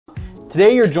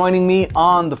Today you're joining me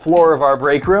on the floor of our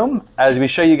break room as we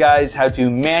show you guys how to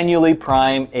manually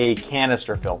prime a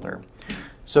canister filter.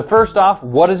 So first off,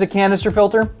 what is a canister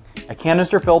filter? A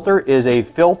canister filter is a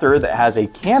filter that has a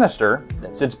canister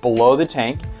that sits below the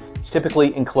tank. It's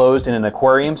typically enclosed in an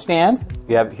aquarium stand.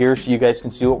 We have it here so you guys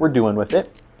can see what we're doing with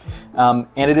it. And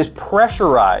it is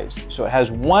pressurized. So it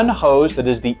has one hose that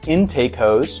is the intake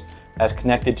hose that's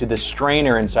connected to the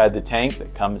strainer inside the tank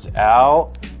that comes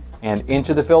out and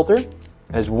into the filter.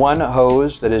 There's one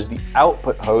hose that is the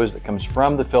output hose that comes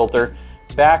from the filter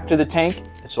back to the tank.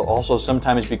 This will also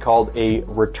sometimes be called a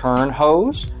return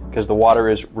hose because the water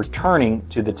is returning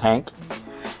to the tank.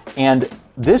 And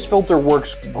this filter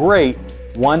works great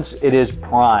once it is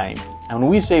primed. And when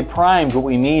we say primed, what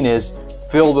we mean is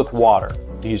filled with water.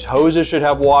 These hoses should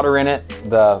have water in it,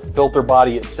 the filter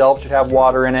body itself should have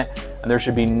water in it, and there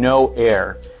should be no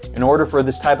air. In order for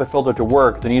this type of filter to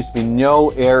work, there needs to be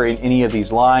no air in any of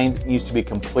these lines. It needs to be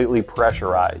completely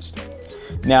pressurized.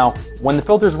 Now, when the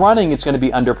filter's running, it's going to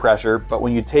be under pressure, but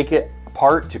when you take it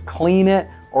apart to clean it,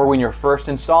 or when you're first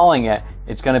installing it,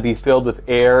 it's going to be filled with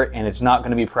air and it's not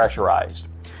going to be pressurized.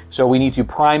 So we need to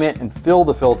prime it and fill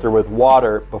the filter with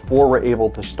water before we're able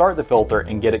to start the filter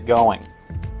and get it going.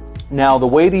 Now, the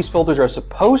way these filters are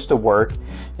supposed to work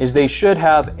is they should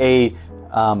have a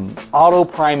auto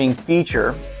priming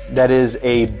feature that is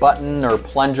a button or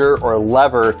plunger or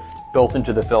lever built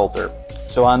into the filter.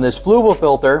 So on this Fluval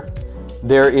filter,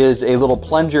 there is a little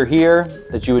plunger here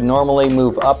that you would normally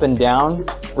move up and down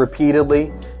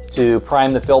repeatedly to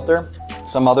prime the filter.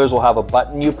 Some others will have a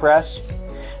button you press.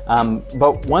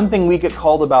 But one thing we get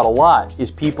called about a lot is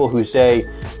people who say,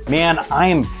 man, I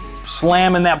am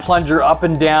slamming that plunger up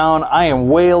and down, I am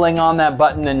wailing on that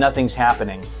button and nothing's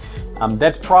happening.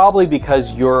 That's probably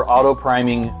because your auto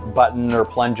priming button or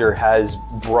plunger has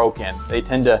broken. They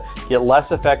tend to get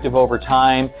less effective over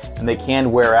time and they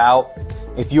can wear out.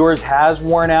 If yours has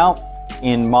worn out,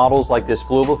 in models like this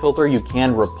Fluval filter, you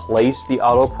can replace the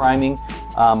auto priming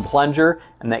plunger,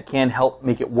 and that can help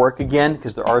make it work again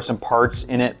because there are some parts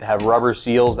in it that have rubber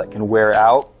seals that can wear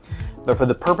out. But for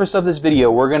the purpose of this video,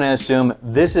 we're going to assume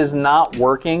this is not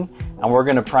working and we're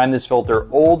going to prime this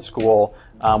filter old school.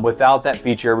 Without that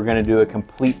feature, we're going to do a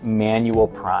complete manual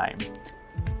prime.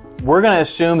 We're going to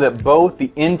assume that both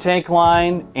the intake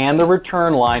line and the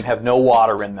return line have no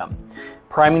water in them.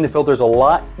 Priming the filter is a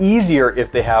lot easier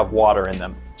if they have water in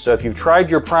them. So if you've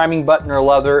tried your priming button or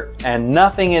lever and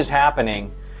nothing is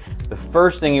happening, the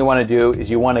first thing you want to do is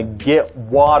you want to get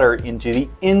water into the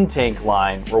intake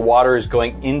line where water is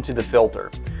going into the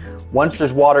filter. Once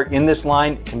there's water in this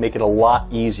line, it can make it a lot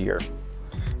easier.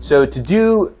 So to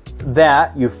do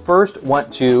that, you first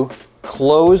want to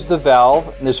close the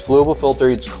valve. In this Fluval filter,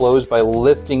 it's closed by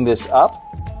lifting this up.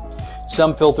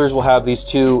 Some filters will have these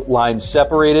two lines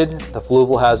separated. The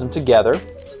Fluval has them together.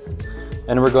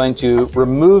 And we're going to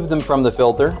remove them from the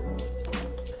filter.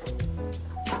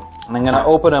 And I'm going to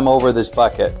open them over this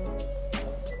bucket.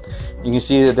 You can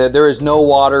see that there is no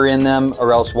water in them,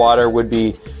 or else water would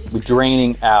be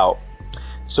draining out.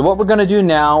 So what we're going to do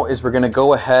now is we're going to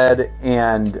go ahead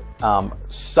and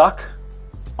suck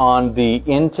on the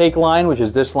intake line, which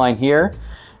is this line here,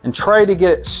 and try to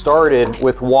get it started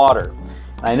with water.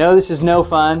 I know this is no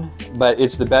fun, but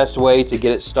it's the best way to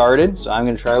get it started. So I'm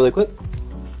going to try really quick.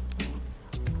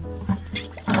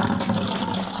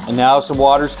 And now some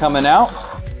water's coming out.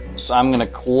 So I'm going to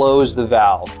close the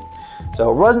valve. So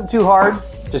it wasn't too hard.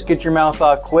 Just get your mouth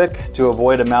out quick to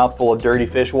avoid a mouthful of dirty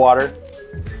fish water.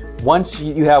 Once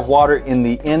you have water in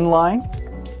the in line,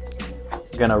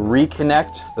 I'm going to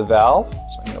reconnect the valve.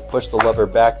 So I'm going to push the lever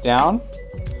back down.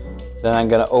 Then I'm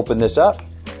going to open this up.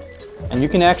 And you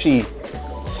can actually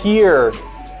hear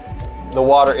the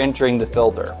water entering the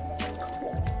filter.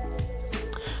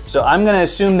 So I'm going to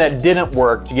assume that didn't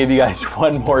work to give you guys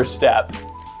one more step.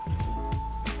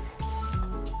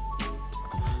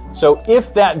 So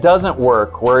if that doesn't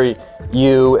work, where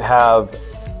you have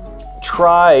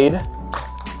tried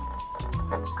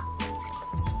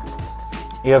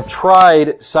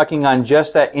sucking on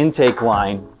just that intake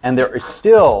line and there is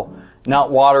still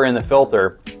not water in the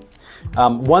filter,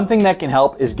 one thing that can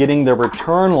help is getting the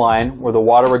return line where the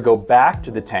water would go back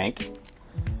to the tank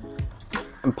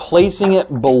and placing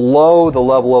it below the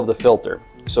level of the filter.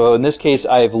 So in this case,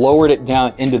 I've lowered it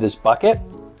down into this bucket.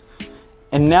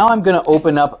 And now I'm going to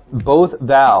open up both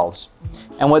valves.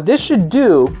 And what this should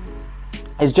do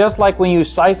is just like when you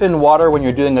siphon water when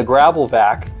you're doing a gravel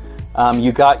vac,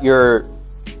 you got your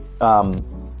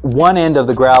one end of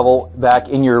the gravel back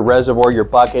in your reservoir, your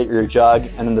bucket, your jug,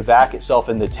 and then the vac itself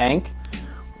in the tank.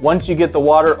 Once you get the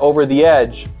water over the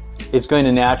edge, it's going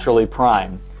to naturally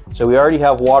prime. So we already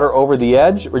have water over the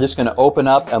edge. We're just going to open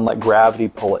up and let gravity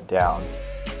pull it down.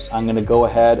 So I'm going to go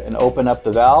ahead and open up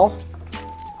the valve.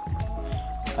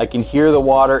 I can hear the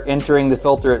water entering the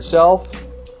filter itself.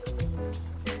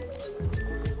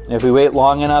 And if we wait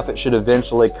long enough, it should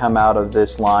eventually come out of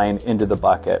this line into the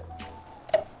bucket.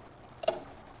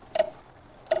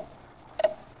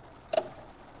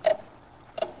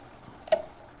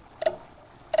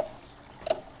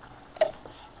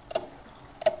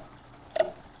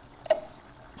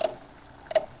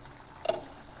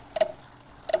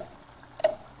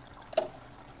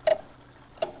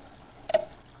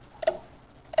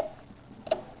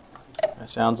 It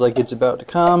sounds like it's about to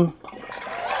come.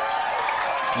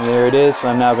 And there it is. So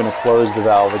I'm now going to close the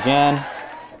valve again.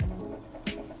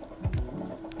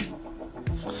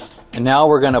 And now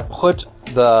we're going to put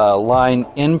the line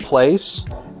in place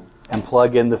and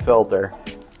plug in the filter.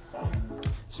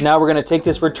 So now we're going to take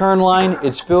this return line.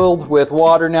 It's filled with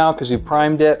water now because we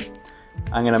primed it.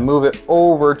 I'm going to move it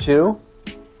over to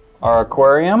our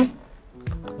aquarium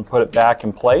and put it back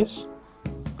in place.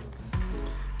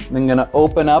 I'm going to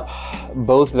open up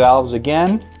both valves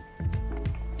again,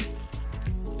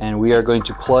 and we are going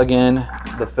to plug in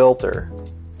the filter.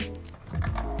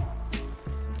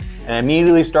 And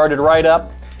immediately started right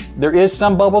up. There is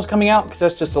some bubbles coming out because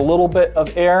that's just a little bit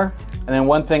of air. And then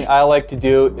one thing I like to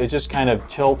do is just kind of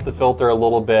tilt the filter a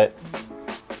little bit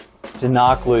to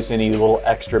knock loose any little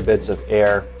extra bits of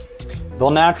air. They'll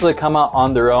naturally come out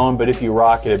on their own, but if you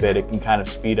rock it a bit, it can kind of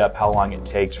speed up how long it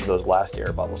takes for those last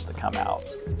air bubbles to come out.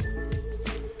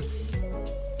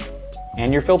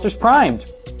 And your filter's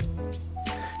primed.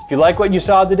 If you like what you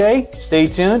saw today, stay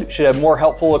tuned. We should have more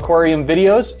helpful aquarium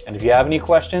videos. And if you have any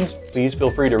questions, please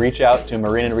feel free to reach out to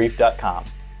marineandreef.com.